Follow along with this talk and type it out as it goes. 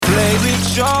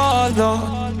with your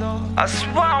love. I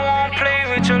swear I won't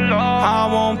play with your love. I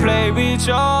won't play with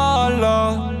your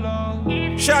love.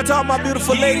 Shout out to all my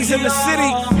beautiful ladies in the city.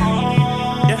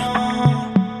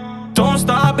 Yeah. Don't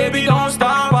stop, baby, don't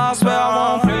stop. I swear I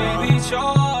won't play with your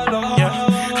love. Yeah.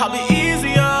 I'll be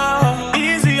easier.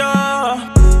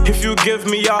 If you give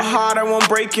me your heart, I won't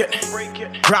break it.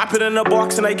 Wrap it in a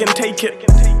box and I can take it.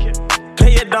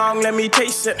 Lay it down, let me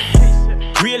taste it.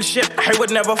 Real shit, I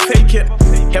would never fake it.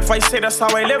 If I say that's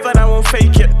how I live, then I won't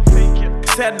fake it.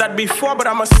 Said that before, but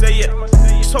I'ma say it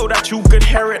so that you could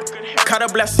hear it. Gotta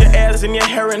bless your ears and your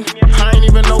hearing. I ain't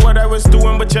even know what I was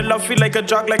doing, but your love feel like a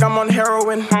drug, like I'm on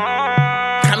heroin.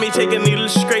 Got me taking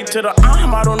needles straight to the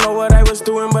arm. I don't know what I was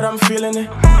doing, but I'm feeling it.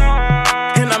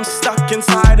 And I'm stuck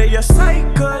inside of your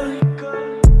cycle.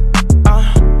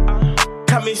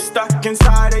 Got me stuck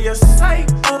inside of your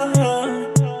cycle.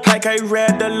 Like I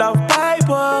read the love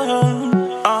Bible.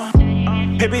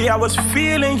 Baby, I was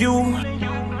feeling you.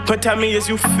 But tell me, is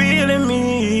you feeling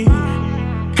me?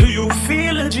 Do you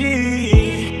feeling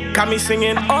G? Got me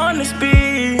singing on this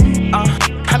beat.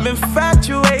 I'm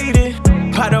infatuated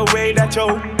by the way that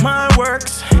your mind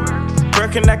works.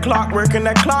 Working that clock, working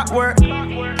that clockwork.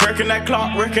 Working that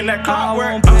clock, working that clockwork.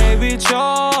 I won't play with your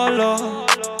love.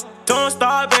 Don't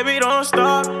stop, baby, don't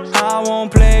stop. I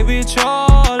won't play with your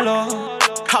love.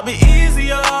 I'll be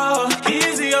easier.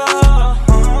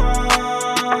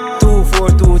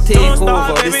 242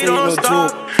 Takeover, this ain't no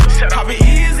joke. I'll be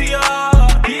easier.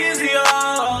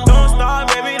 Don't stop,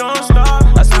 baby, don't stop.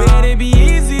 I swear it'd be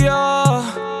easier.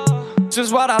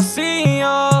 Just what I see in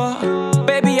you.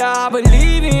 Baby, I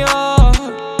believe in you.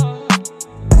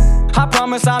 I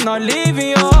promise I'm not leaving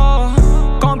you.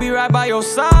 Gonna be right by your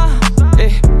side.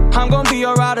 I'm gonna be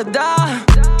your ride or die.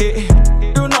 You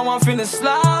know I'm finna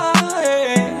slide.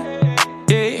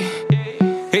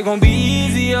 It gon' be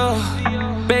easier.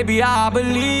 Baby, I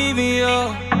believe in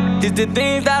you. It's the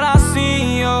things that I see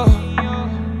in you.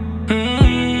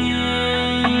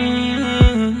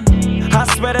 I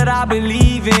swear that I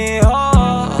believe in her.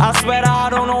 I swear that I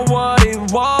don't know what it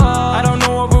was. I don't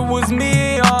know if it was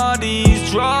me or these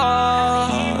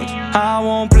drugs. I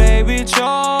won't play with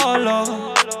your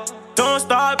love. Don't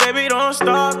stop, baby, don't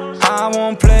stop. I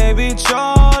won't play with your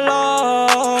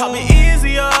love. I'll be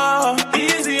easier.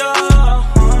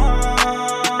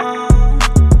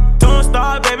 Don't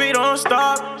stop, baby, don't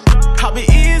stop. I'll be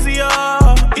easier.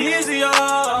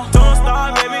 Don't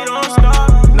stop, baby, don't stop.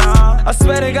 Nah. I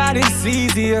swear to God it's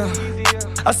easier.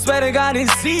 I swear to God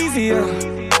it's easier.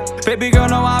 Baby girl,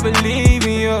 no, I believe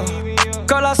in you.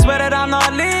 Girl, I swear that I'm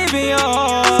not leaving you.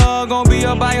 Gonna be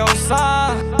up by your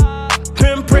side.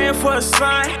 Been praying for a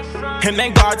sign, and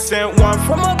then God sent one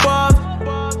from above.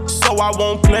 So I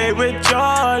won't play with your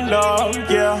love,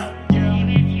 yeah.